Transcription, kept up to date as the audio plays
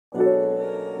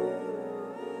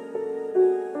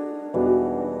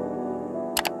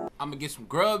I'm gonna get some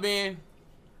grub in,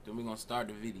 then we're gonna start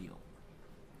the video.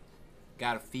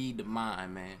 Gotta feed the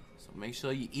mind, man. So make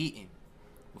sure you're eating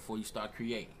before you start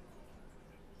creating.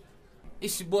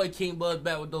 It's your boy King Buzz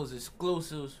back with those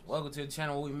exclusives. Welcome to the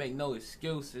channel where we make no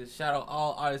excuses. Shout out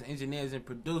all artists, engineers, and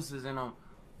producers. And I'm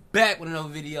back with another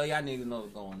video. Y'all niggas know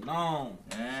what's going on.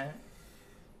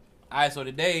 Alright, so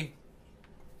today,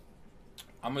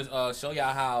 I'm gonna show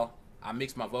y'all how I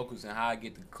mix my vocals and how I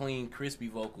get the clean, crispy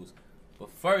vocals. But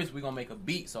first, we're gonna make a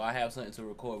beat so I have something to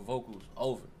record vocals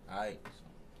over. Alright, so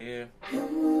here.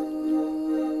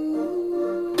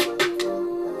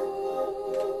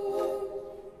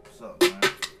 What's up, man?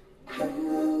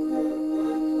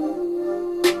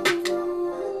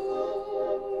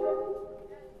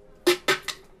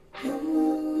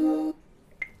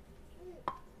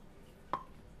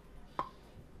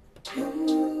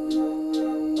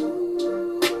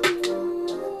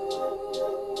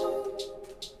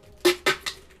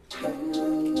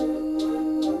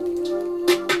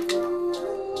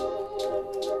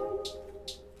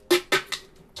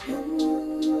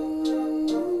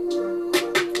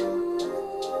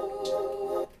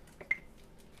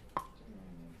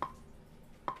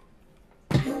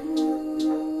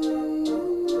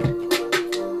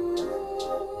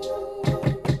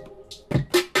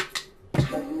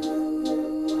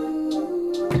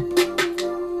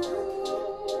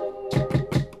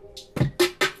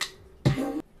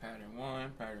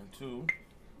 Pattern 2.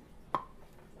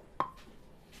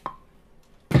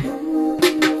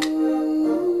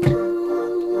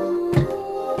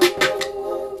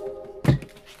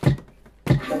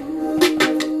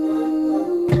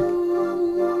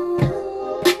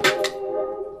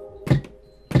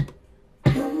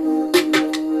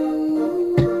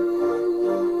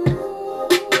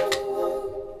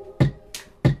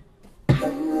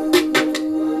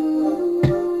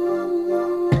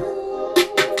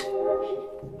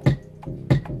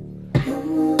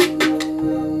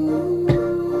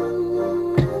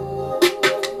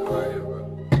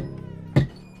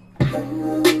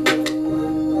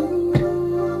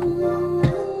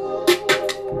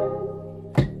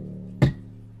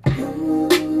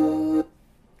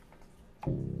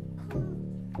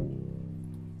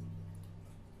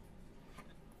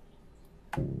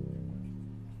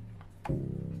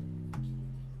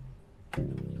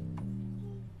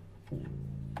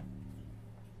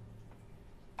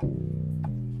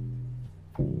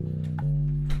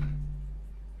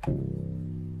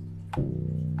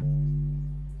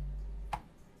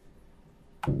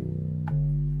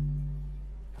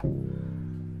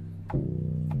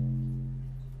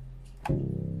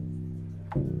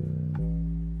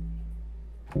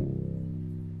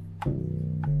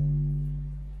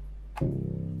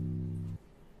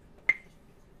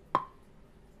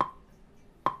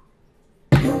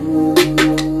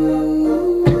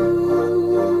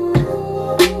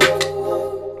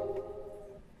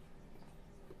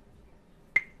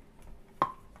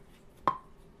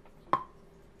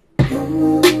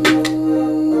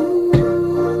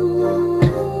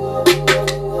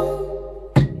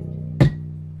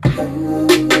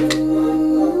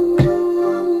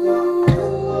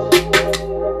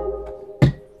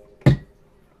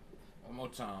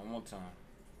 One more time.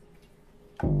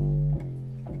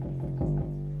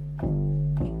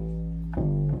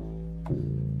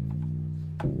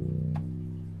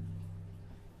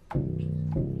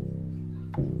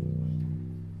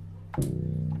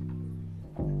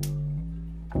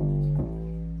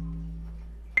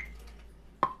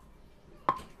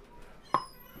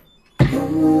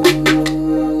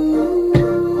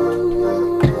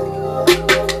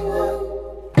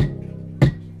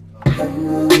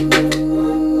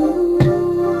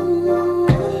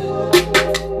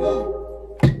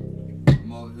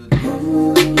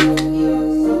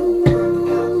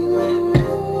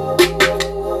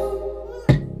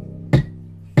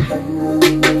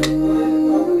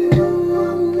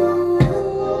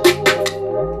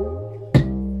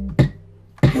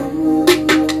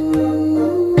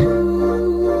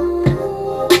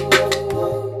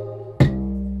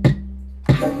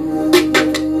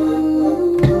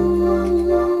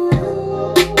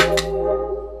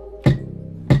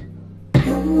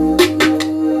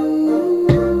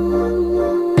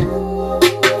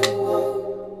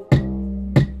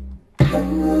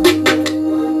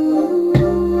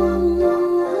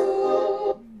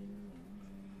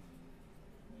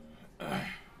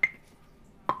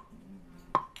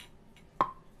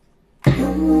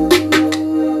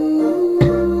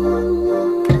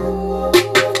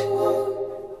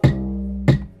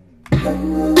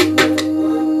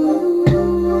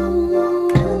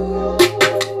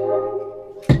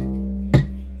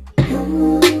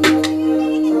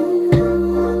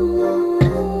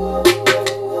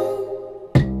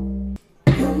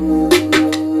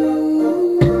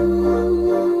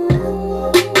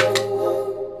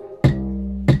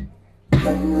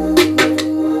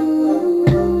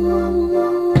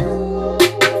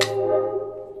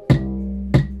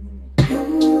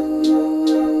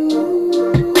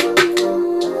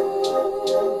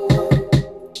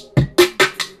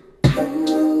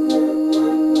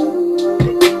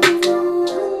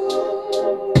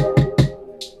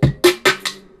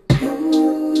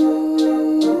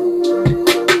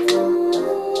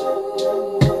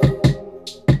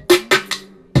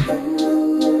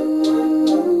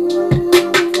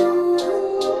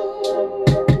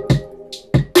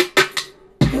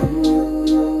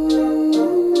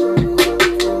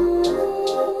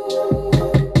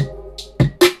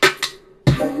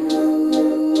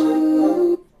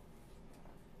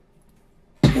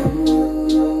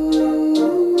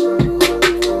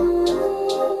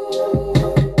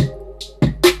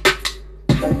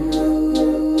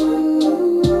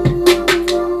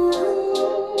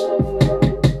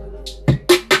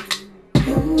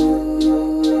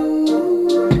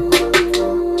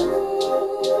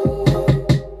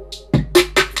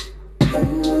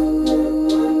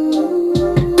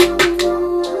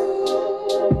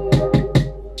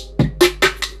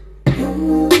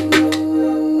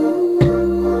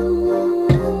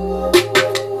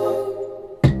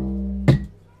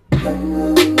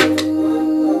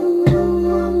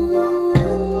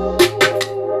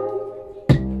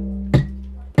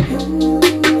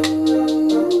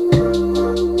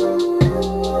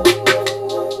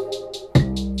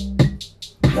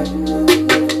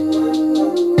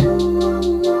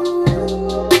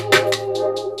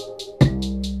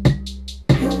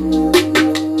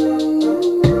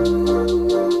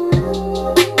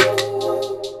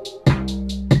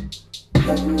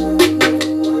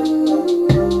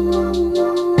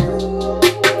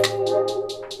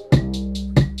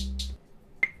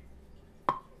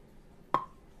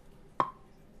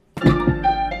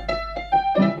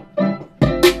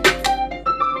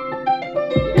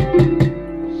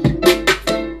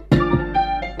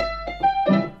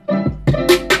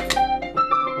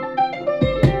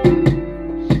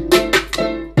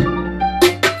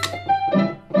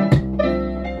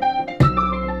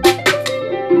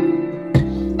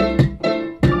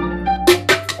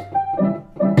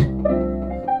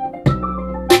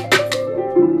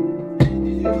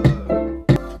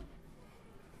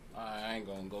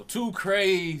 gonna go too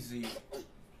crazy.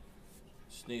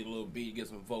 Just need a little beat, get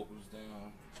some vocals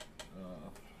down.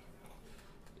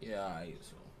 Yeah, alright,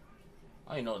 so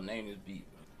I don't even know the name of this beat.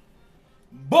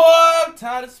 Boy, I'm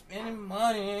tired of spending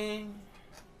money.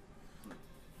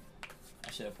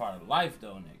 That shit a part of life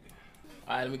though, nigga.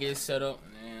 Alright, let me get it set up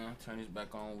and then turn this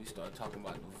back on. We start talking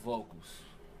about the vocals.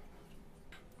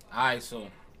 Alright, so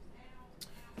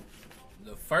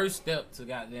the first step to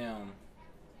goddamn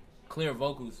clear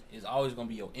vocals is always gonna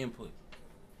be your input.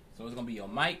 So it's gonna be your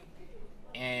mic.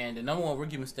 And the number one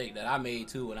rookie mistake that I made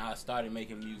too when I started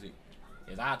making music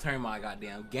is I turned my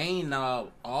goddamn gain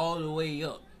knob all the way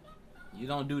up. You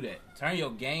don't do that. Turn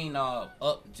your gain knob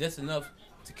up just enough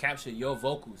to capture your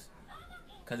vocals.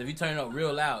 Cause if you turn it up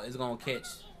real loud, it's gonna catch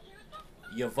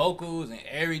your vocals and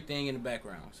everything in the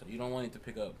background. So you don't want it to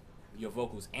pick up your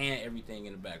vocals and everything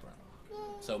in the background.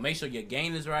 So make sure your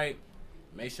gain is right.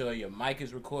 Make sure your mic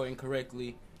is recording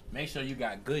correctly. Make sure you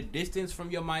got good distance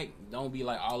from your mic. Don't be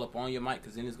like all up on your mic,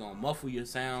 because then it's going to muffle your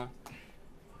sound.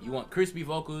 You want crispy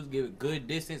vocals, give it good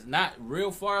distance. Not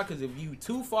real far, because if you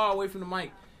too far away from the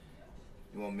mic,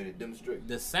 You want me to demonstrate?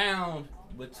 the sound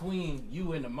between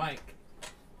you and the mic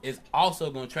is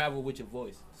also going to travel with your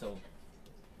voice. So,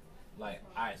 like,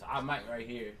 alright, so our mic right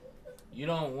here, you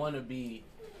don't want to be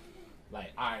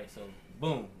like, alright, so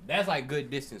boom. That's like good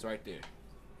distance right there.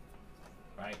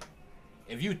 Right?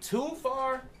 If you too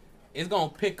far, it's going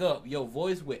to pick up your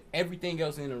voice with everything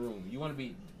else in the room. You want to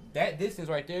be, that distance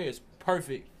right there is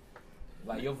perfect.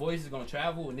 Like, your voice is going to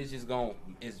travel, and it's just going,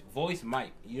 it's voice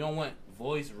mic. You don't want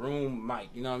voice room mic.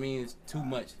 You know what I mean? It's too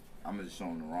much. I'm just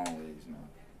showing the wrong ways now.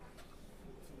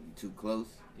 You too close,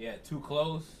 Yeah, too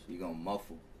close. you're gonna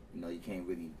muffle. You know, you can't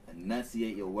really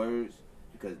enunciate your words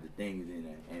because the thing is in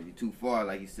there. And if you're too far,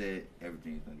 like you said,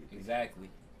 everything's gonna get picked up. Exactly.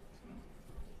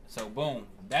 So, boom.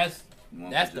 That's You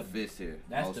want That's to put the- your fist here.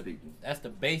 that's Most the people. that's the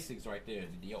basics right there.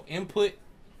 Your input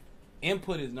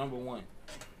is number one.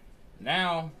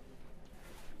 Now,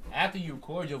 after you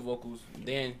record your vocals,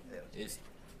 then it's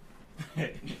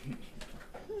then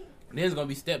it's gonna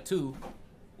be step two,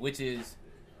 which is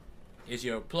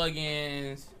your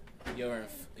plugins,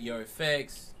 your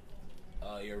effects,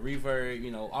 your reverb,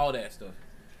 you know, all that stuff.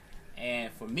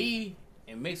 And for me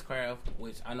in Mixcraft,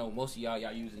 which I know most of y'all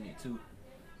using it too.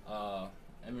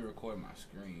 Let me record my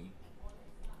screen.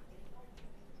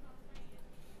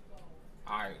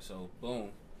 Alright, so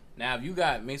boom. Now if you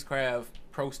got Mixcraft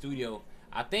Pro Studio,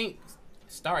 I think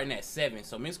starting at 7.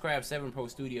 So Mixcraft 7 Pro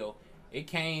Studio, it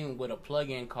came with a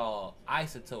plugin called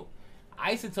Isotope.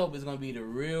 Isotope is gonna be the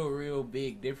real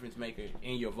big difference maker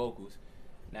in your vocals.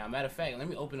 Now, matter of fact, let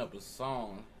me open up a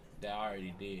song that I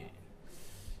already did.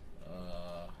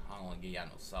 I don't want to give y'all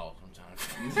no sauce. I'm trying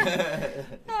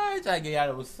to give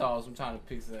y'all no sauce. I'm trying to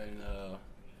pick something. I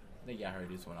think y'all heard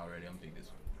this one already. I'm picking this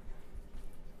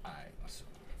one. Alright, so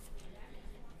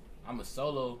I'm a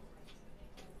solo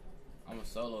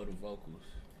the vocals.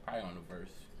 Probably on the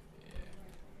verse. Yeah.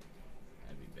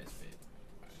 That'd be best fit.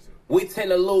 Alright, so. We tend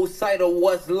to lose sight of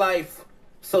what's life.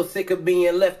 So sick of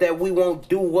being left that we won't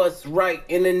do what's right.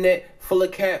 Internet full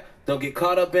of cap. Don't get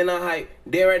caught up in the hype.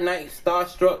 There at night,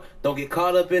 starstruck. Don't get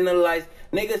caught up in the lights.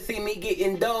 Niggas see me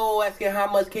getting dough, asking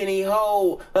how much can he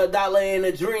hold. $1 in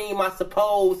a dream, I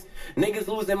suppose. Niggas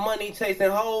losing money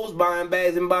chasing hoes, buying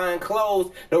bags and buying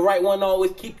clothes. The right one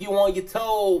always keep you on your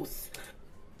toes.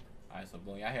 Alright, so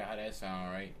boom, y'all hear how that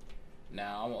sound, right?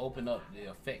 Now I'm gonna open up the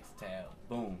effects tab.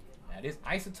 Boom. Now this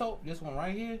Isotope, this one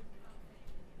right here.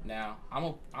 Now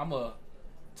I'm gonna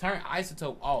turn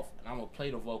Isotope off and I'm gonna play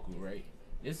the vocal, right?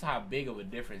 This is how big of a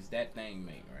difference that thing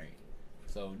make, right?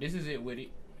 So this is it with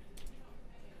it.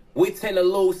 We tend to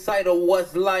lose sight of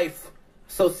what's life.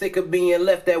 So sick of being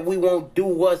left that we won't do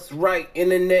what's right.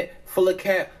 Internet full of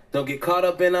cap. Don't get caught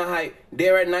up in the hype.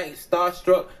 There at night,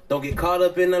 starstruck. Don't get caught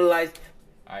up in the lights.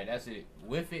 Alright, that's it.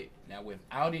 With it. Now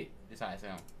without it, this is how it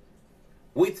sounds.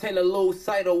 We tend to lose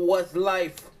sight of what's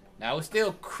life. Now it's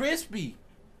still crispy,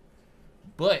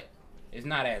 but it's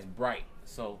not as bright.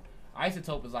 So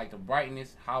Isotope is like the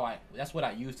brightness. That's what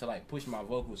I use to like push my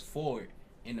vocals forward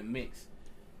in the mix.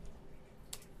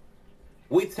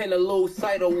 We tend to lose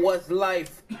sight of what's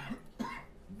life.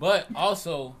 But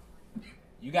also,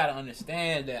 you gotta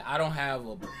understand that I don't have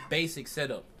a basic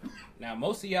setup. Now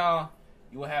most of y'all,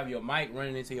 you will have your mic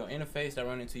running into your interface that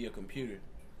run into your computer.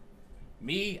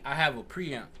 Me, I have a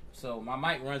preamp. So my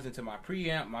mic runs into my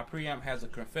preamp. My preamp has a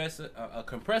compressor,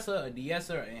 a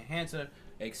de-esser, enhancer,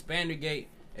 expander gate,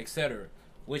 etc.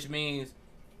 Which means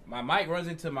my mic runs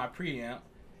into my preamp.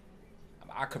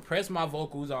 I compress my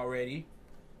vocals already.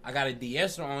 I got a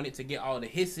de-esser on it to get all the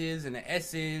hisses and the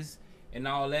S's and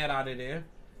all that out of there.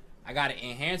 I got an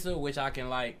enhancer, which I can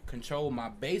like control my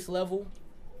bass level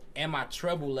and my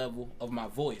treble level of my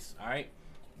voice. All right.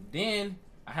 Then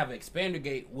I have an expander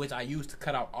gate, which I use to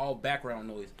cut out all background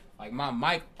noise. Like my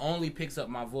mic only picks up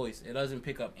my voice. It doesn't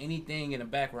pick up anything in the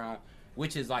background,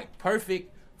 which is like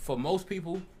perfect for most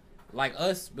people like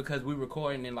us, because we're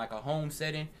recording in like a home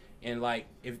setting. And like,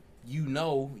 if you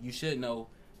know, you should know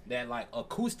that like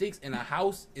acoustics in a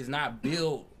house is not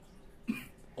built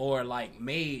or like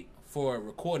made for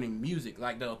recording music.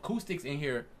 Like the acoustics in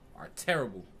here are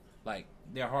terrible. Like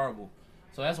they're horrible.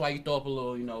 So that's why you throw up a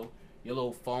little, you know, your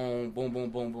little phone, boom, boom,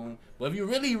 boom, boom. But if you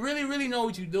really, really, really know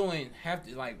what you're doing, have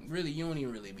to like really, you don't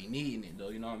even really be needing it though.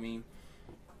 You know what I mean?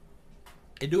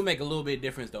 It do make a little bit of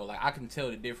difference though. Like I can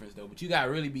tell the difference though. But you gotta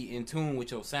really be in tune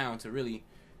with your sound to really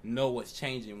know what's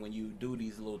changing when you do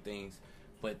these little things.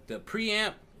 But the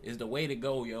preamp is the way to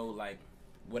go, yo. Like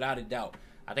without a doubt.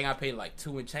 I think I paid like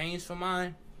 $2 and change for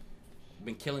mine.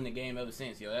 Been killing the game ever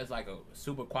since, yo. That's like a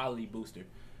super quality booster.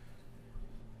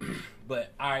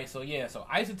 But alright, so yeah, so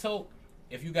Isotope,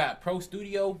 if you got Pro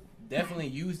Studio, definitely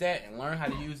use that and learn how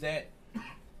to use that.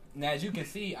 Now as you can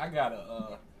see, I got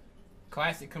a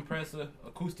classic compressor,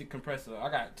 acoustic compressor. I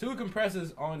got 2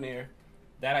 compressors on there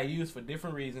that I use for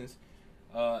different reasons.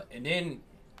 And then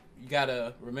you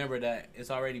gotta remember that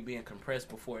it's already being compressed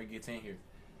before it gets in here.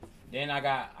 Then I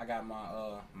got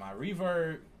my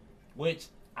reverb, which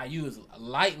I use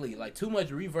lightly. Like too much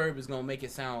reverb is gonna make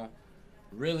it sound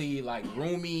really like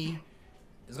roomy.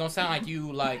 It's gonna sound like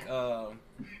you like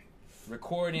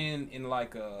recording in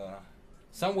like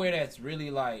somewhere that's really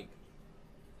like,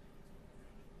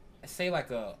 say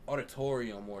like a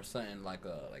auditorium or something, like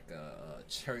a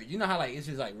church. You know how like it's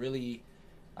just like really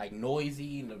like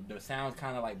noisy and the sound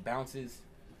kind of like bounces.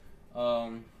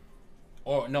 Or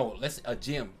no, a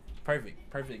gym.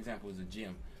 Perfect example is a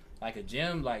gym. Like a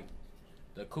gym, like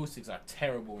the acoustics are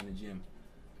terrible in the gym.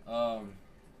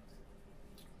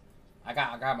 I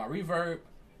got my reverb,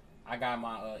 I got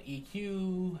my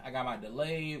EQ, I got my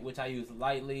delay, which I use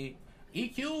lightly.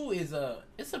 EQ is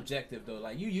it's subjective though.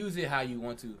 Like you use it how you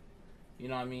want to. You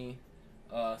know what I mean?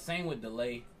 Same with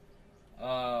delay.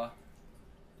 I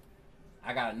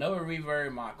got another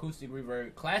reverb, my acoustic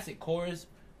reverb. Classic chorus,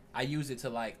 I use it to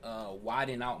like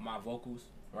widen out my vocals,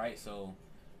 right? So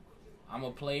I'm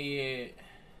gonna play it.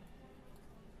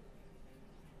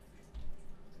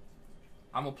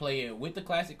 I'm gonna play it with the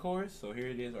classic chorus. So here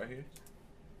it is right here.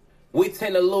 We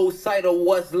tend to lose sight of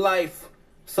what's life.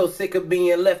 So sick of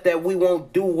being left that we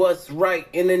won't do what's right.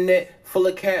 Internet full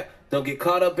of cap. Don't get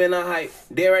caught up in the hype.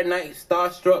 There at night,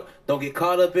 starstruck. Don't get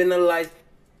caught up in the lights.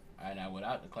 Alright, now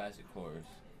without the classic chorus.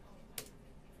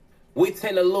 We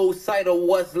tend to lose sight of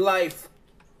what's life.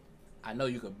 I know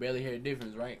you could barely hear the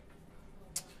difference, right?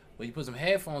 When you put some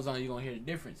headphones on, you're gonna hear the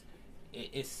difference.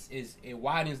 It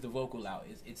widens the vocal out.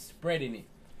 It's spreading it.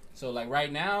 So like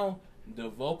right now, the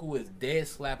vocal is dead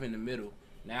slap in the middle.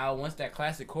 Now once that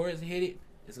classic chorus hit it,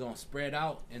 it's gonna spread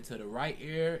out into the right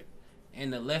ear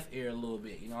and the left ear a little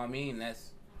bit. You know what I mean?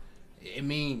 It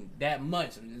mean that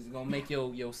much. It's gonna make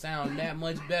your sound that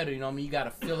much better. You know what I mean? You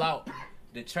gotta fill out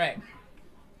the track.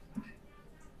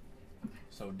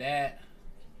 So that.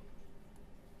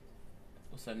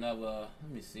 What's another?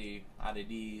 Let me see. Out of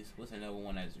these, what's another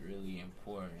one that's really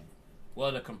important?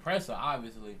 Well, the compressor,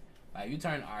 obviously. Like you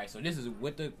turn. All right. So this is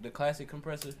with the classic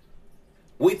compressor.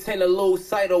 We tend to lose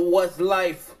sight of what's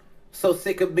life. So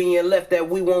sick of being left that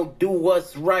we won't do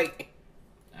what's right.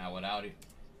 Now without it,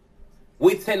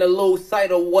 we tend to lose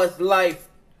sight of what's life.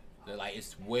 Like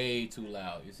it's way too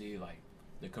loud. You see, like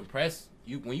the compress.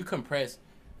 When you compress,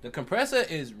 the compressor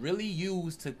is really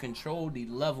used to control the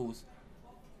levels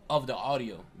of the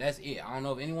audio. That's it. I don't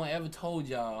know if anyone ever told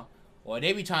y'all, or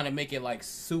they be trying to make it like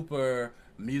super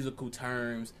musical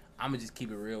terms. I'ma just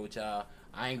keep it real with y'all.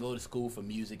 I ain't go to school for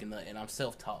music and I'm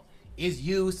self-taught. It's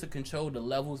used to control the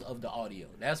levels of the audio.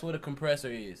 That's what a compressor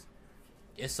is.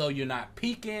 It's so you're not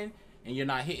peaking and you're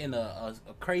not hitting a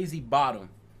crazy bottom.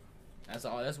 That's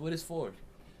all. That's what it's for.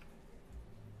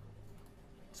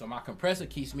 So my compressor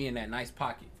keeps me in that nice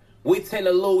pocket. We tend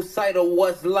to lose sight of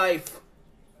what's life.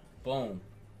 Boom.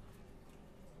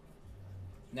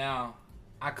 Now,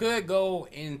 I could go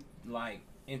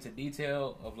into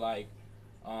detail of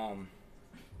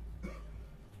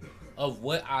of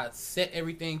what I set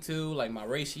everything to, like my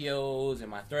ratios and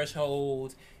my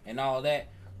thresholds and all that.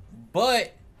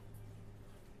 But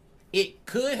it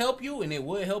could help you, and it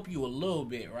would help you a little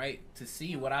bit, right? To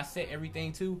see what I set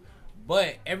everything to.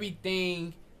 But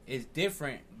everything is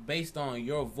different based on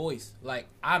your voice. Like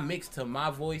I mix to my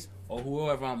voice or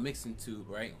whoever I'm mixing to,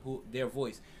 right? Their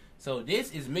voice. So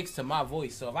this is mixed to my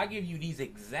voice. So if I give you these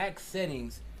exact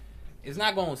settings, it's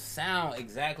not gonna sound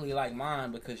exactly like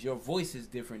mine because your voice is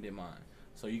different than mine.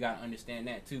 So you gotta understand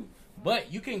that too.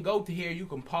 But you can go to here, you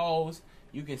can pause,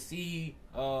 you can see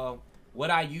what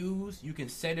I use, you can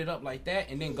set it up like that,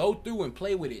 and then go through and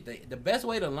play with it. The best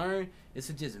way to learn is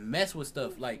to just mess with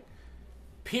stuff, like,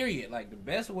 period. Like, the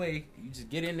best way, you just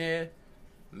get in there,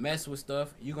 mess with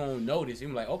stuff, you're gonna notice.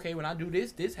 You're like, okay, when I do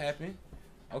this, this happened.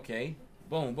 Okay,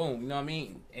 boom, boom, you know what I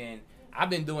mean? And I've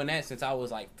been doing that since I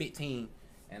was like 15,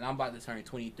 and I'm about to turn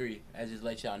 23. That just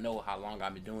let y'all know how long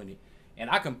I've been doing it. And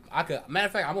I could, matter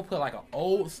of fact, I'm gonna put like an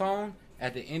old song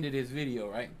at the end of this video,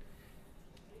 right?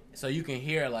 So you can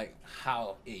hear like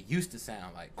how it used to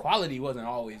sound. Like, quality wasn't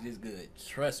always this good.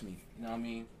 Trust me, you know what I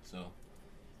mean? So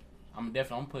I'm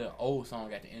gonna put an old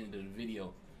song at the end of the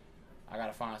video. I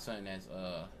gotta find something that's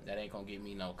that ain't gonna get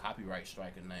me no copyright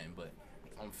strike or nothing, but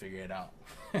I'm gonna figure it out.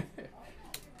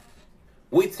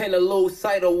 We tend to lose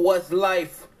sight of what's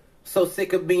life. So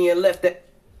sick of being left at.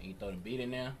 You throw the beat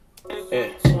in there.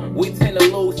 Yeah. We tend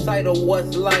to lose sight of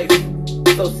what's life.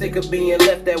 So sick of being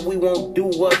left that we won't do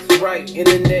what's right.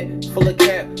 Internet full of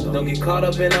cap. Don't get caught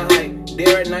up in a hype.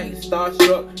 There at night,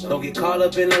 starstruck. Don't get caught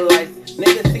up in the lights.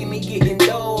 Niggas see me getting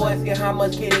dough, asking how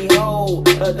much can he hold.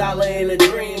 $1 in a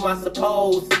dream, I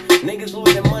suppose. Niggas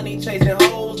losing money chasing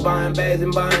hoes, buying bags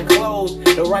and buying clothes.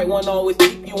 The right one always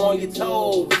keep you on your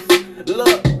toes.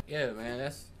 Look. Yeah, man,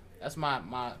 that's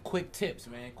my quick tips,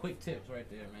 man. Quick tips right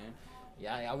there, man.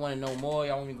 Yeah, I want to know more.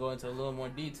 Y'all want me to go into a little more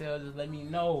detail? Just let me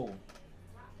know.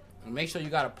 And make sure you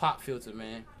got a pop filter,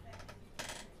 man.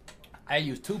 I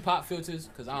use 2 pop filters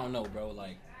because I don't know, bro.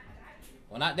 Like,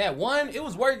 well, not that one. It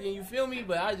was working, you feel me?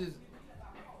 But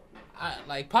I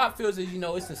like pop filters. You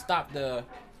know, it's to stop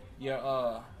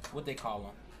your what they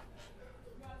call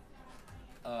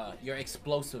them. Your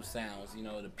explosive sounds. You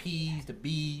know, the P's, the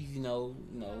B's. You know,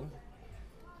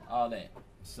 all that.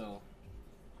 So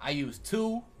I use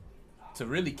 2 to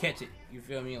really catch it. You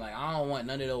feel me? Like, I don't want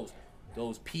none of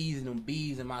those P's and them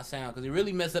B's in my sound because it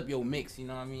really mess up your mix. You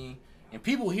know what I mean? And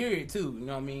people hear it too. You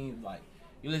know what I mean? Like,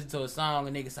 you listen to a song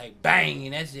and niggas say bang,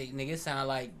 and that shit, nigga, it sound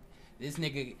like this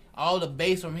nigga, all the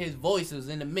bass from his voice is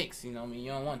in the mix. You know what I mean?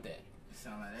 You don't want that. It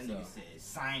sound like that nigga said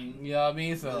sang. You know what I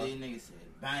mean? So that nigga said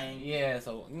bang. Yeah.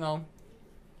 So you know.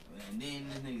 And then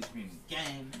this nigga screaming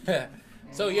gang.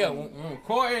 So yeah, when we're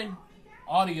recording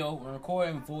audio, we're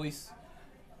recording voice.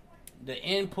 The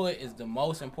input is the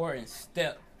most important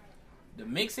step. The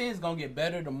mixing is gonna get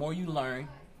better the more you learn,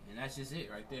 and that's just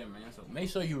it right there, man. So make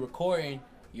sure you're recording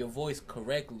your voice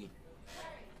correctly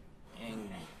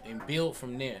and build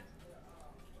from there.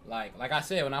 Like I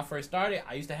said, when I first started,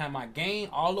 I used to have my gain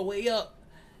all the way up,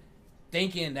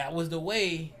 thinking that was the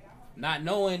way, not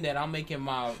knowing that I'm making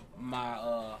my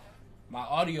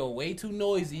audio way too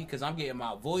noisy because I'm getting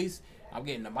my voice. I'm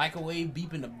getting the microwave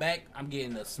beep in the back. I'm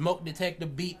getting the smoke detector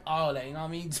beep, all that, you know what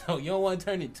I mean? So you don't want to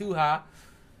turn it too high.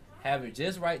 Have it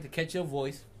just right to catch your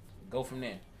voice. Go from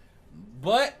there.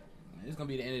 But, it's going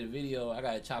to be the end of the video. I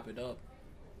got to chop it up.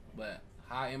 But,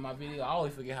 how I end my video? I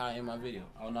always forget how I end my video.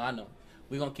 Oh, no, I know.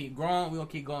 We're going to keep growing. We're going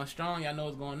to keep going strong. Y'all know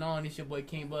what's going on. It's your boy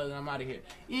King Buzz, and I'm out of here.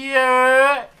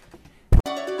 Yeah!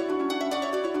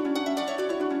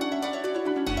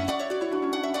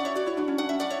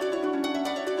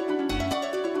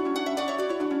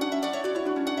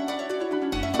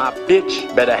 My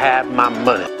bitch better have my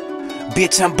money.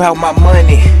 Bitch, I'm about my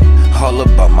money. All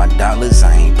about my dollars,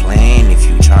 I ain't playing. If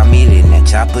you try me, then that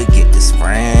chopper get the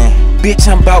spraying. Bitch,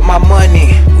 I'm about my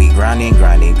money. We grinding,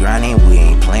 grinding, grinding, we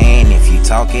ain't playing. If you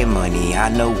talking money, I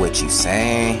know what you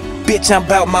saying. Bitch, I'm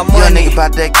about my money. Young nigga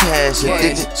about that cash,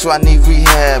 addicted, so I need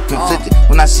rehab. Conflicted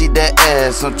when I see that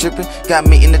ass, I'm tripping, got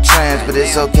me in the trance, but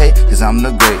it's okay, cause I'm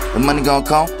the great. The money gon'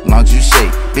 come, as long as you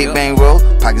shake. Big bang roll,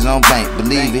 pockets on bank,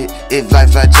 believe it. If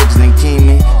life's like chickens, then keep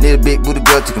me. Need a big booty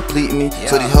girl to complete me.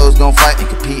 So these hoes gon' fight and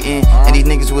compete in. And these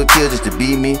niggas will kill just to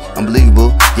be me.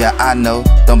 Unbelievable, yeah, I know.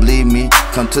 Don't believe me,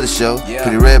 come to the show.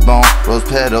 Pretty red bone, rose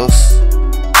petals.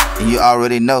 And you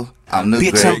already know, I'm the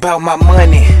great. Bitch, I'm about my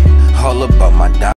money. All about my dollars.